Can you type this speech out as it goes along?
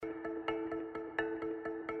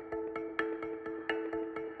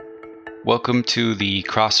Welcome to the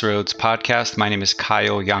Crossroads podcast. My name is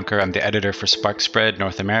Kyle Younker. I'm the editor for SparkSpread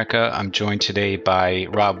North America. I'm joined today by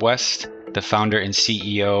Rob West, the founder and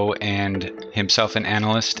CEO and himself an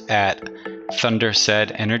analyst at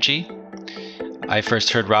Thundersaid Energy. I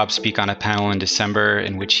first heard Rob speak on a panel in December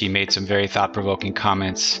in which he made some very thought-provoking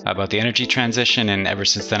comments about the energy transition, and ever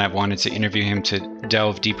since then I've wanted to interview him to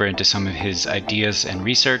delve deeper into some of his ideas and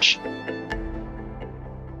research.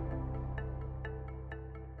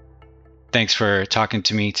 Thanks for talking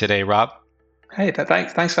to me today, Rob. Hey,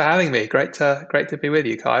 thanks for having me. Great to be with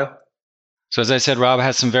you, Kyle. So as I said, Rob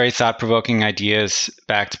has some very thought-provoking ideas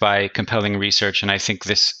backed by compelling research, and I think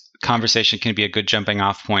this conversation can be a good jumping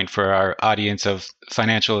off point for our audience of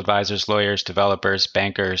financial advisors, lawyers, developers,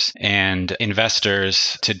 bankers, and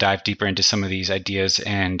investors to dive deeper into some of these ideas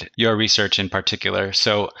and your research in particular.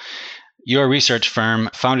 So your research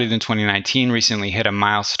firm, founded in 2019, recently hit a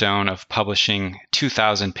milestone of publishing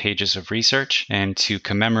 2,000 pages of research. And to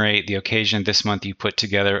commemorate the occasion, this month you put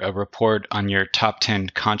together a report on your top 10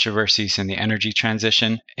 controversies in the energy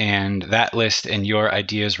transition. And that list and your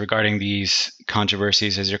ideas regarding these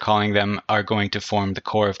controversies, as you're calling them, are going to form the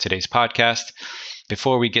core of today's podcast.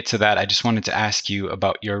 Before we get to that, I just wanted to ask you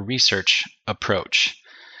about your research approach,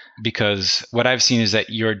 because what I've seen is that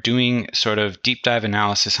you're doing sort of deep dive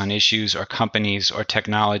analysis on issues or companies or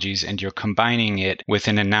technologies, and you're combining it with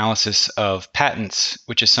an analysis of patents,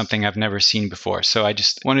 which is something I've never seen before. So I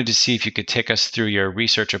just wanted to see if you could take us through your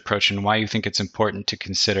research approach and why you think it's important to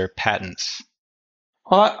consider patents.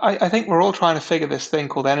 Well, I think we're all trying to figure this thing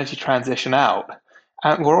called energy transition out,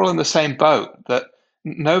 and we're all in the same boat that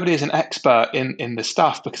nobody is an expert in this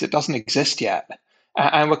stuff because it doesn't exist yet.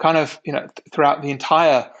 And we're kind of, throughout the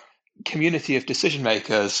entire community of decision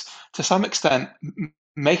makers, to some extent,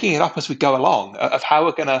 making it up as we go along of how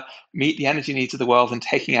we're going to meet the energy needs of the world and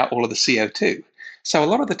taking out all of the CO2. So a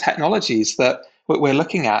lot of the technologies that we're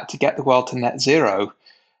looking at to get the world to net zero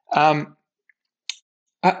um,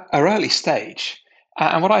 are early stage.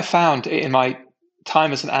 And what I found in my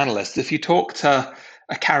time as an analyst, if you talk to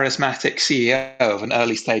a charismatic CEO of an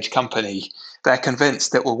early stage company, they're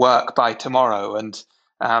convinced it will work by tomorrow, and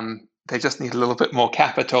they just need a little bit more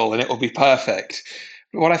capital and it will be perfect.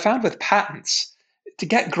 But what I found with patents, to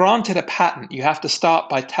get granted a patent, you have to start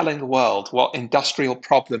by telling the world what industrial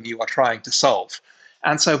problem you are trying to solve.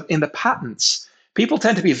 And so in the patents, people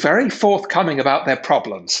tend to be very forthcoming about their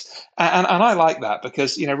problems. And I like that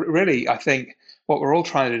because, really, I think what we're all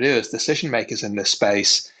trying to do as decision makers in this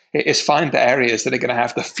space is find the areas that are going to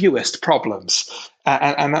have the fewest problems.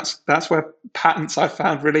 And that's where patents I've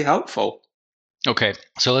found really helpful. Okay,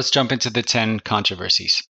 so let's jump into the 10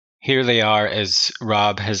 controversies. Here they are as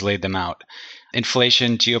Rob has laid them out: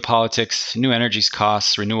 inflation, geopolitics, new energies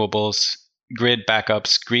costs, renewables, grid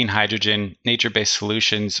backups, green hydrogen, nature-based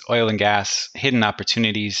solutions, oil and gas, hidden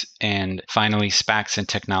opportunities, and finally, SPACs and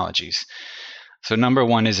technologies. So number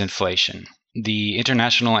one is inflation. The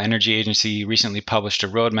International Energy Agency recently published a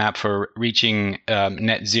roadmap for reaching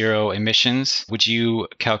net zero emissions, which you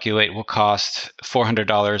calculate will cost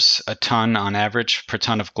 $400 a ton on average per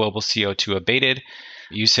ton of global CO2 abated.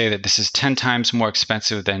 You say that this is 10 times more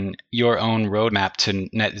expensive than your own roadmap to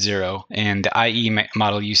net zero. And the IE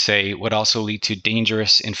model, you say, would also lead to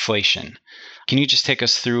dangerous inflation. Can you just take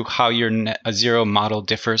us through how your net zero model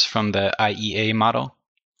differs from the IEA model?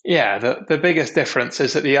 Yeah, the biggest difference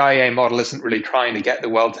is that the IEA model isn't really trying to get the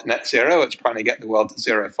world to net zero, it's trying to get the world to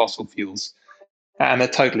zero fossil fuels. And they're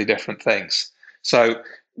totally different things. So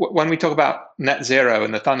when we talk about net zero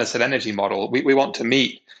in the Thundersaid energy model, we want to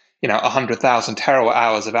meet 100,000 terawatt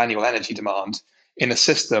hours of annual energy demand in a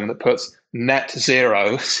system that puts net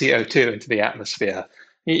zero CO2 into the atmosphere.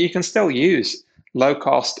 You can still use low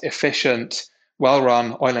cost, efficient, well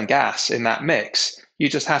run oil and gas in that mix. You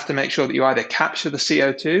just have to make sure that you either capture the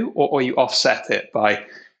CO2 or you offset it by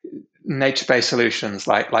nature-based solutions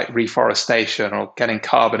like reforestation or getting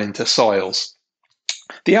carbon into soils.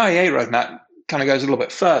 The IEA roadmap kind of goes a little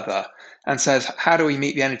bit further and says, how do we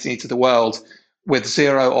meet the energy needs of the world with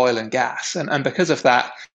zero oil and gas? And because of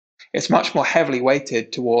that, it's much more heavily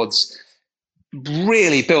weighted towards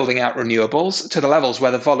really building out renewables to the levels where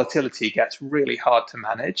the volatility gets really hard to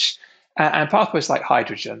manage. And pathways like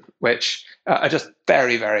hydrogen, which are just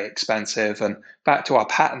very, very expensive. And back to our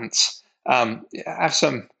patents, have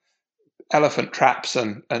some elephant traps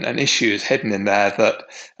and issues hidden in there that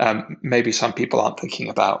maybe some people aren't thinking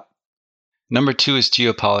about. Number two is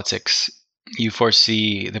geopolitics. You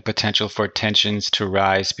foresee the potential for tensions to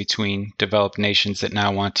rise between developed nations that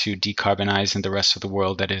now want to decarbonize and the rest of the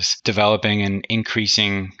world that is developing and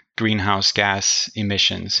increasing greenhouse gas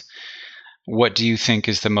emissions. What do you think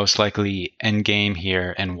is the most likely end game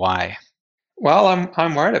here, and why? Well,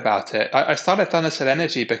 I'm worried about it. I started Thunderset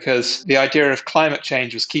Energy because the idea of climate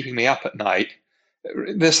change was keeping me up at night.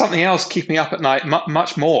 There's something else keeping me up at night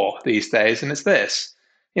much more these days, and it's this.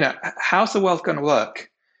 How's the world going to look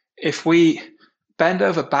if we bend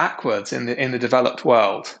over backwards in the developed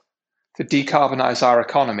world to decarbonize our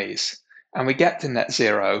economies, and we get to net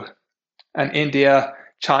zero, and India,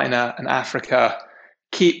 China, and Africa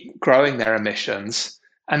keep growing their emissions,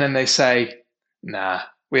 and then they say, nah,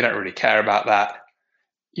 we don't really care about that.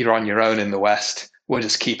 You're on your own in the West. We'll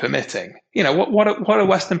just keep emitting. What are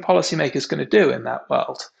Western policymakers going to do in that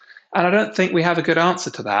world? And I don't think we have a good answer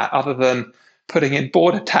to that other than putting in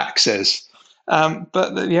border taxes. But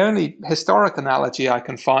the only historic analogy I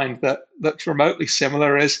can find that looks remotely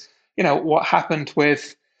similar is, what happened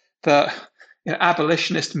with the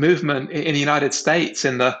abolitionist movement in the United States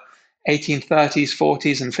in the 1830s,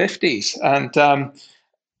 40s, and 50s. And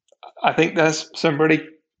I think there's some really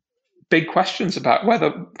big questions about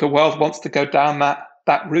whether the world wants to go down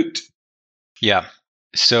that route. Yeah.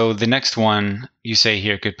 So the next one you say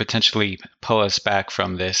here could potentially pull us back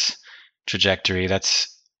from this trajectory.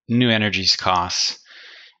 That's new energies costs.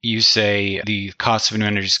 You say the cost of new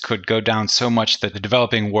energies could go down so much that the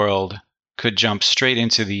developing world could jump straight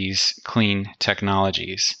into these clean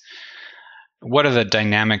technologies. What are the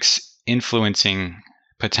dynamics influencing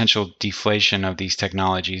potential deflation of these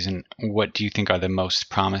technologies, and what do you think are the most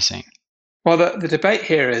promising? Well, the debate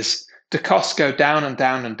here is, do costs go down and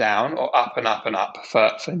down and down, or up and up and up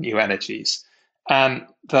for new energies? And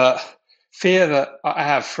the fear that I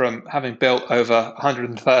have from having built over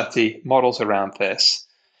 130 models around this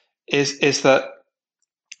is that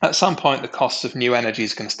at some point the costs of new energy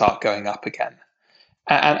is going to start going up again.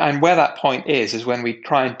 And where that point is when we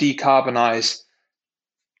try and decarbonize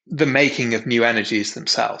the making of new energies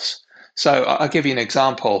themselves. So I'll give you an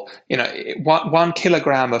example. 1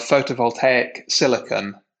 kilogram of photovoltaic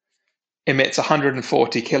silicon emits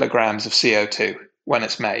 140 kilograms of CO2 when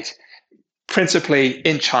it's made, principally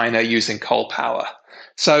in China using coal power.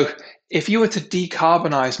 So if you were to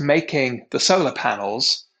decarbonize making the solar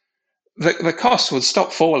panels, the costs would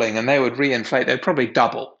stop falling and they would reinflate. They'd probably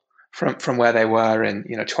double from where they were in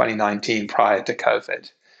 2019 prior to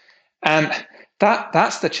COVID. And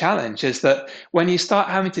that's the challenge, is that when you start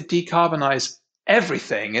having to decarbonize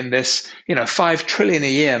everything in this 5 trillion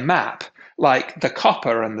a year map, like the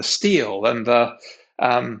copper and the steel and the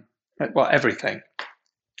everything,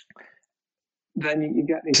 then you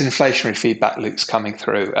get these inflationary feedback loops coming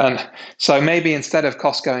through. And so maybe instead of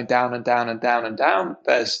costs going down and down and down and down,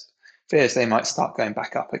 there's fears they might start going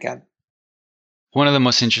back up again. One of the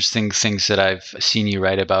most interesting things that I've seen you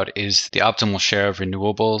write about is the optimal share of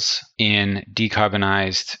renewables in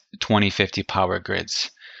decarbonized 2050 power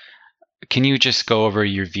grids. Can you just go over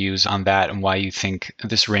your views on that and why you think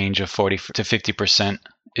this range of 40 to 50%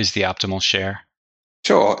 is the optimal share?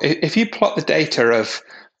 Sure. If you plot the data of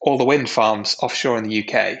all the wind farms offshore in the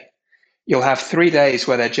UK, you'll have 3 days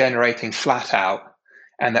where they're generating flat out,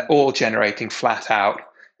 and they're all generating flat out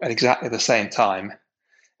at exactly the same time.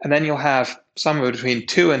 And then you'll have somewhere between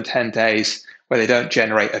 2 and 10 days where they don't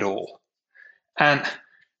generate at all. And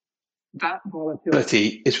that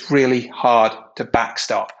volatility is really hard to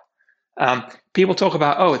backstop. People talk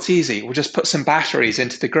about, oh, it's easy, we'll just put some batteries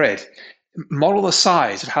into the grid. Model the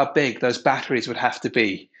size of how big those batteries would have to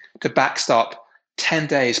be to backstop 10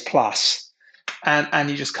 days plus. And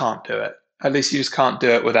you just can't do it. At least you just can't do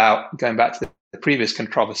it without going back to the previous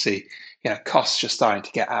controversy, costs just starting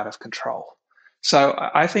to get out of control. So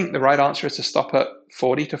I think the right answer is to stop at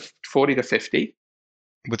 40 to 50.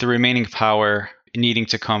 With the remaining power needing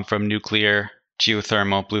to come from nuclear,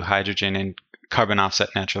 geothermal, blue hydrogen, and carbon offset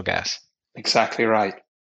natural gas. Exactly right.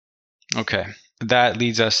 Okay. That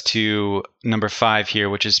leads us to number 5 here,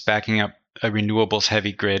 which is backing up a renewables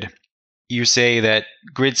heavy grid. You say that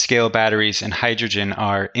grid scale batteries and hydrogen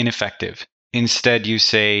are ineffective. Instead, you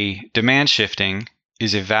say demand shifting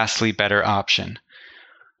is a vastly better option.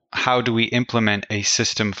 How do we implement a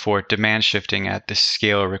system for demand shifting at the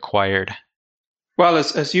scale required? Well,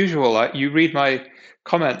 as usual, you read my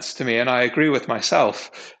comments to me and I agree with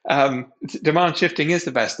myself. Demand shifting is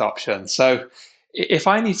the best option. So if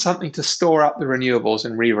I need something to store up the renewables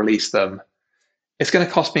and re-release them, it's going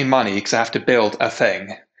to cost me money because I have to build a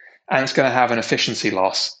thing, and it's going to have an efficiency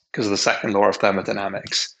loss because of the second law of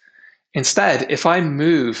thermodynamics. Instead, if I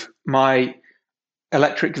move my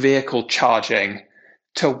electric vehicle charging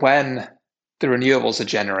to when the renewables are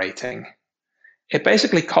generating, it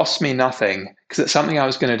basically costs me nothing because it's something I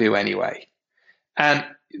was going to do anyway. And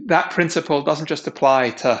that principle doesn't just apply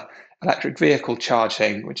to electric vehicle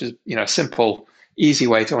charging, which is a simple easy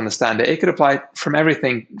way to understand it. It could apply from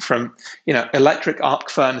everything from, electric arc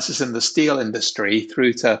furnaces in the steel industry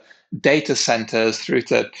through to data centers, through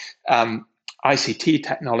to ICT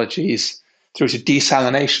technologies, through to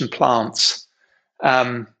desalination plants.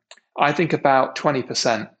 Um, I think about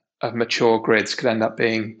 20% of mature grids could end up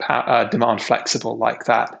being demand flexible like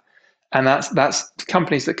that. And that's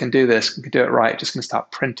companies that can do this, can do it right, just going to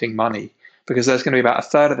start printing money, because there's going to be about a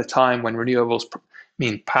third of the time when renewables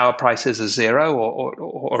mean power prices are zero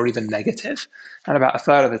or even negative, and about a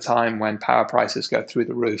third of the time when power prices go through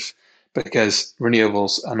the roof because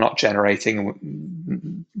renewables are not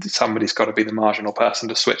generating. Somebody's got to be the marginal person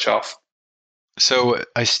to switch off. So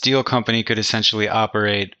a steel company could essentially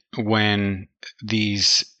operate when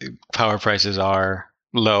these power prices are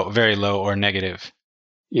low, very low or negative.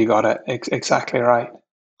 You got it. Exactly right.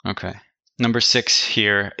 Okay. Number 6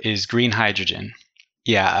 here is green hydrogen.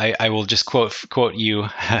 Yeah, I will just quote you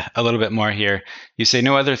a little bit more here. You say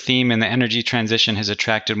no other theme in the energy transition has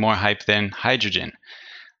attracted more hype than hydrogen.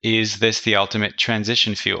 Is this the ultimate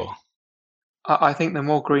transition fuel? I think the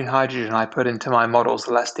more green hydrogen I put into my models,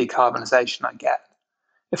 the less decarbonisation I get.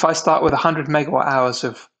 If I start with 100 megawatt hours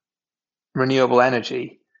of renewable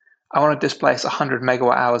energy, I want to displace 100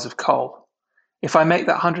 megawatt hours of coal. If I make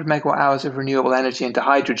that 100 megawatt hours of renewable energy into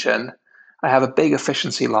hydrogen, I have a big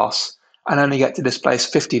efficiency loss and only get to displace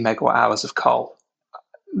 50 megawatt hours of coal.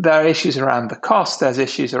 There are issues around the cost, there's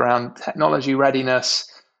issues around technology readiness.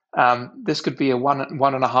 This could be a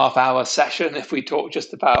 1.5 hour session if we talk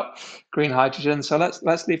just about green hydrogen. So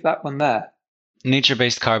let's leave that one there.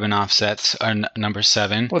 Nature-based carbon offsets are number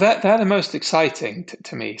 7. Well, they're the most exciting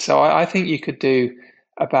to me. So I think you could do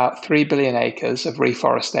about 3 billion acres of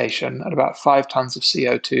reforestation at about 5 tons of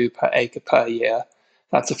CO2 per acre per year.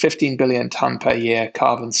 That's a 15 billion ton per year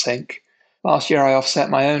carbon sink. Last year, I offset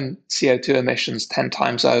my own CO2 emissions 10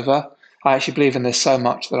 times over. I actually believe in this so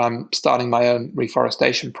much that I'm starting my own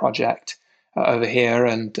reforestation project over here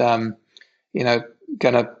and, going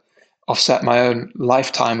to offset my own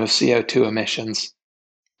lifetime of CO2 emissions.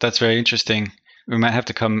 That's very interesting. We might have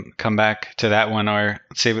to come back to that one or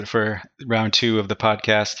save it for round 2 of the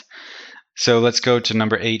podcast. So let's go to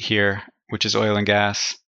number 8 here, which is oil and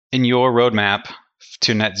gas. In your roadmap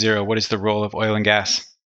to net zero, what is the role of oil and gas?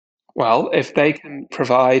 Well, if they can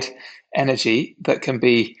provide energy that can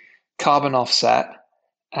be carbon offset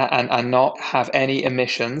and not have any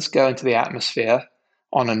emissions go into the atmosphere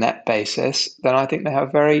on a net basis, then I think they have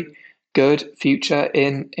a very good future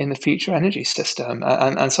in the future energy system.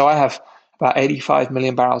 And so I have about 85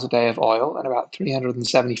 million barrels a day of oil and about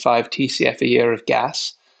 375 TCF a year of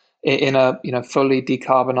gas in a fully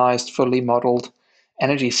decarbonized, fully modeled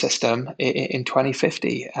energy system in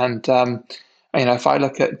 2050. And if I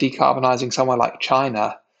look at decarbonizing somewhere like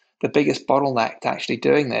China, the biggest bottleneck to actually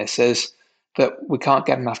doing this is that we can't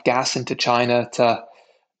get enough gas into China to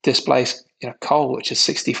displace coal, which is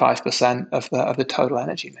 65% of the total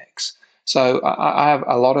energy mix. So I have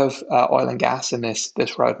a lot of oil and gas in this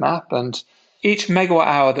roadmap, and each megawatt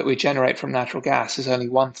hour that we generate from natural gas is only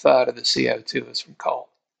 1/3 of the CO2 is from coal.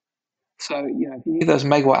 So if you need those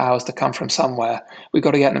megawatt hours to come from somewhere, we've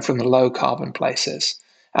got to get them from the low carbon places.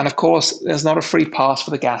 And of course, there's not a free pass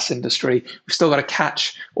for the gas industry. We've still got to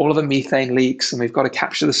catch all of the methane leaks, and we've got to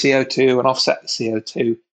capture the CO2 and offset the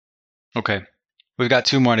CO2. Okay. We've got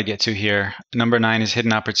 2 more to get to here. Number 9 is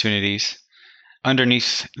hidden opportunities.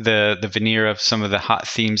 Underneath the veneer of some of the hot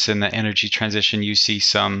themes in the energy transition, you see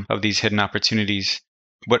some of these hidden opportunities.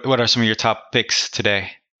 What are some of your top picks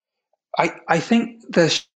today? I think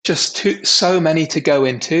there's just so many to go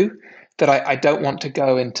into that I don't want to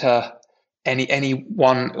go into any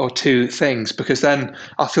one or two things, because then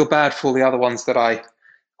I'll feel bad for all the other ones that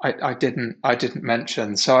I didn't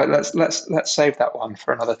mention. So let's save that one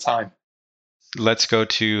for another time. Let's go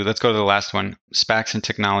to the last one, SPACs and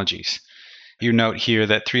technologies. You note here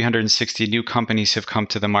that 360 new companies have come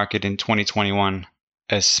to the market in 2021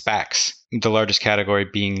 as SPACs, the largest category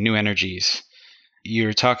being new energies.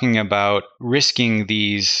 You're talking about risking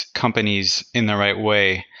these companies in the right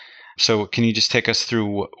way. So can you just take us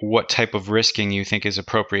through what type of risking you think is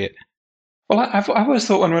appropriate? Well, I've always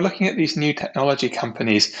thought when we're looking at these new technology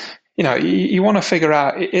companies, you want to figure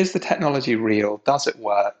out, is the technology real? Does it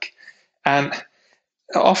work? And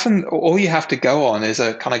often all you have to go on is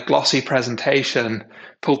a kind of glossy presentation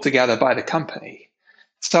pulled together by the company.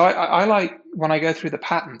 So I like, when I go through the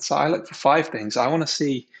patents, I look for 5 things. I want to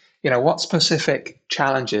see, what specific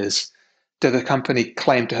challenges do the company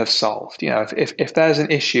claim to have solved? If there's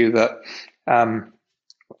an issue that,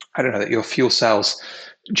 I don't know, that your fuel cells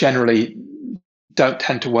generally don't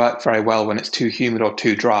tend to work very well when it's too humid or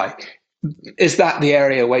too dry, Is that the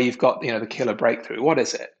area where you've got, the killer breakthrough? What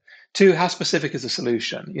is it? Two, how specific is the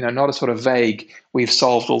solution? Not a sort of vague, we've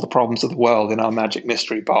solved all the problems of the world in our magic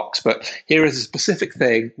mystery box, but here is a specific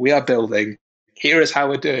thing we are building. Here is how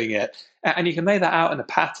we're doing it. And you can lay that out in a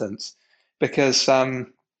patent because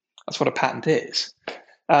that's what a patent is.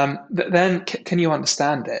 Then can you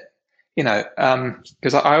understand it?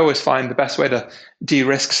 Because I always find the best way to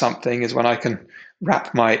de-risk something is when I can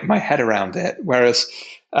wrap my head around it. Whereas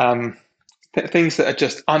things that are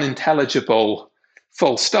just unintelligible,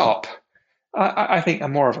 full stop, I think are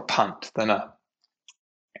more of a punt than a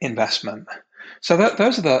investment. So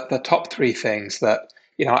those are the top three things that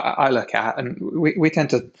I look at, and we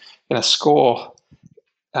tend to score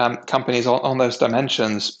companies on those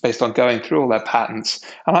dimensions based on going through all their patents.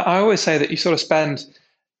 And I always say that you sort of spend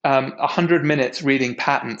 100 minutes reading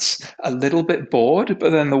patents a little bit bored,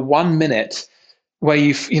 but then the 1 minute where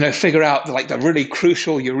you figure out like the really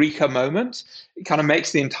crucial eureka moment, it kind of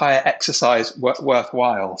makes the entire exercise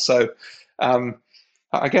worthwhile. So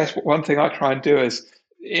I guess one thing I try and do is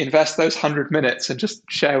invest those 100 minutes and just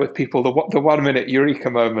share with people the 1 minute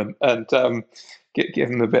eureka moment, and give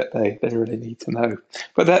them the bit they really need to know.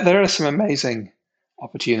 But there are some amazing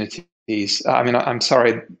opportunities. I mean, I'm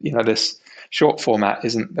sorry, this short format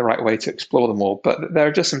isn't the right way to explore them all, but there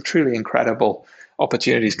are just some truly incredible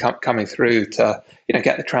opportunities coming through to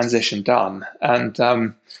get the transition done. And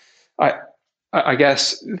I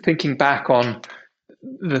guess thinking back on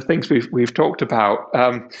the things we've talked about,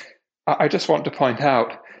 I just want to point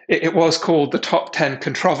out it was called the top 10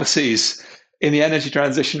 controversies in the energy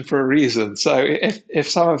transition for a reason. So if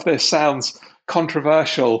some of this sounds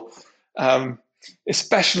controversial,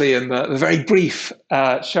 especially in the very brief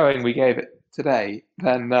showing we gave it today,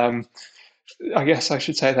 then I guess I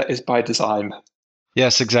should say that is by design.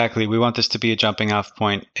 Yes, exactly. We want this to be a jumping off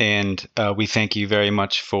point, and we thank you very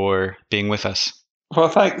much for being with us. Well,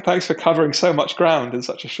 thanks for covering so much ground in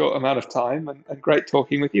such a short amount of time, and great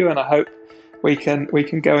talking with you. And I hope we can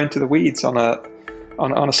go into the weeds on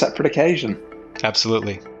a separate occasion.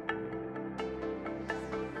 Absolutely.